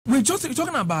We're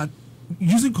talking about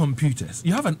using computers.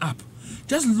 You have an app.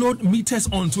 Just load meters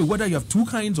onto it, whether you have 2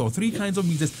 kinds or 3 kinds of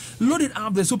meters. Load it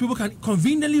up there so people can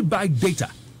conveniently buy data.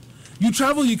 You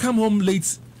travel, you come home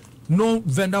late, no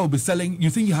vendor will be selling. You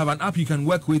think you have an app you can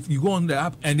work with, you go on the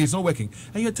app and it's not working.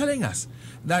 And you're telling us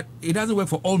that it doesn't work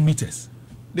for all meters.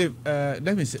 Dave,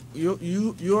 let me say,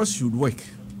 yours should work.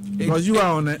 Because you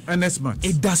are on an NSMAT.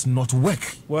 It does not work.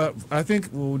 Well, I think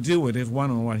we'll deal with it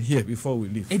one-on-one here before we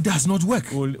leave. It does not work.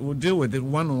 We'll deal with it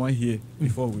one-on-one here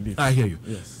before we leave. I hear you.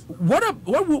 Yes. What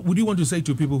would you want to say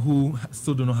to people who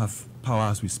still do not have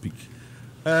power as we speak?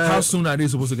 How soon are they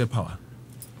supposed to get power?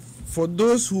 For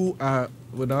those who are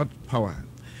without power,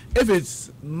 if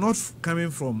it's not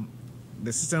coming from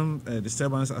the system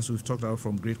disturbance as we've talked about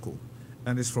from GridCo,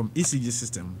 and it's from ECG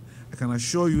system, I can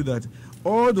assure you that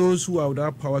all those who are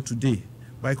without power today,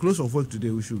 by close of work today,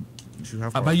 we should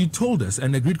have power. But you told us,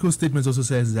 and the GridCo statement also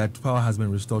says that power has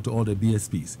been restored to all the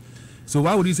BSPs. So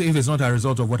why would you say if it's not a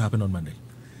result of what happened on Monday?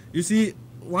 You see,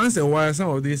 once in a while, some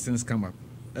of these things come up.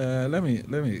 Let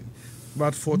me.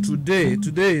 But for today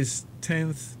is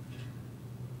 10th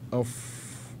of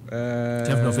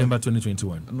 10th November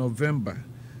 2021. November.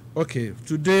 Okay,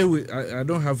 today I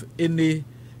don't have any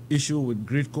issue with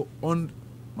GridCo on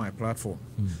my platform.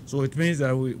 So it means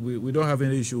that we don't have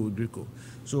any issue with GridCo.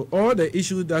 So all the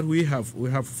issues that we have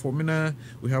Fomina,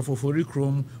 we have Ofori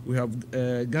Chrome, we have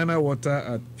Ghana Water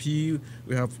at P,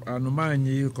 we have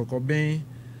Anomanyi, Kokoben,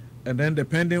 and then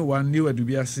depending on New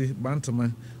Edubiasi,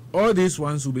 Bantama, all these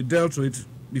ones will be dealt with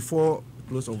before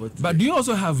close over today. But do you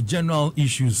also have general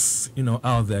issues,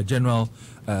 out there, general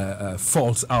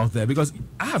faults out there? Because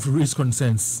I have raised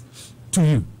concerns to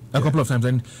you a couple of times,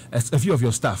 and a few of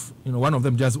your staff, one of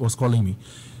them just was calling me.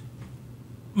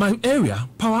 My area,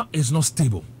 power is not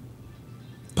stable.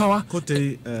 Power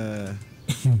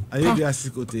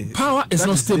is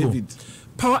not stable. David.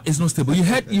 Power is not stable. You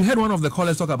heard one of the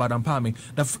callers talk about empowerment.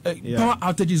 Power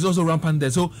outage is also rampant there.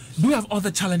 So do we have other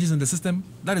challenges in the system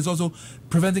that is also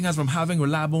preventing us from having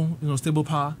reliable, stable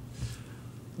power?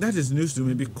 That is news to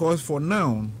me, because for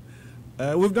now,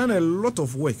 we've done a lot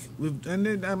of work.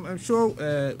 I'm sure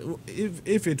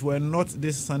if it were not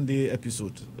this Sunday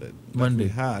episode that we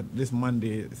had, this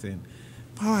Monday thing,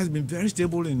 power has been very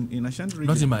stable in Ashanti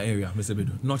region. Not in my area, Mr.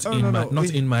 Baidoo.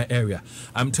 Not in my area.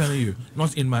 I'm telling you,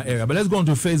 not in my area. But let's go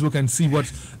onto Facebook and see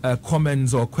what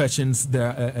comments or questions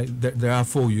there are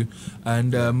for you.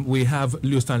 And we have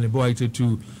Leo Stanley Boite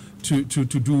to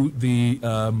do the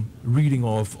reading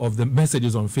of the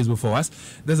messages on Facebook for us.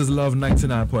 This is Love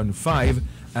 99.5,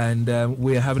 and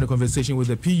we're having a conversation with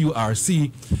the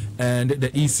PURC and the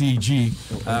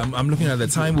ECG. I'm looking at the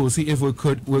time. We'll see if we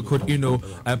could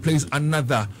place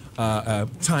another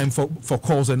time for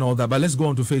calls and all that. But let's go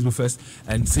on to Facebook first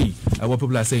and see what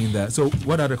people are saying there. So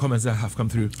what are the comments that have come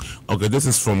through? Okay, this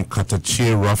is from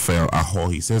Katache Raphael Aho.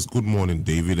 He says, good morning,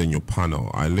 David and your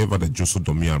panel. I live at the Joso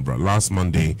Domiabra. Last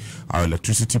Monday, our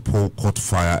electricity pole caught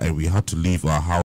fire and we had to leave our house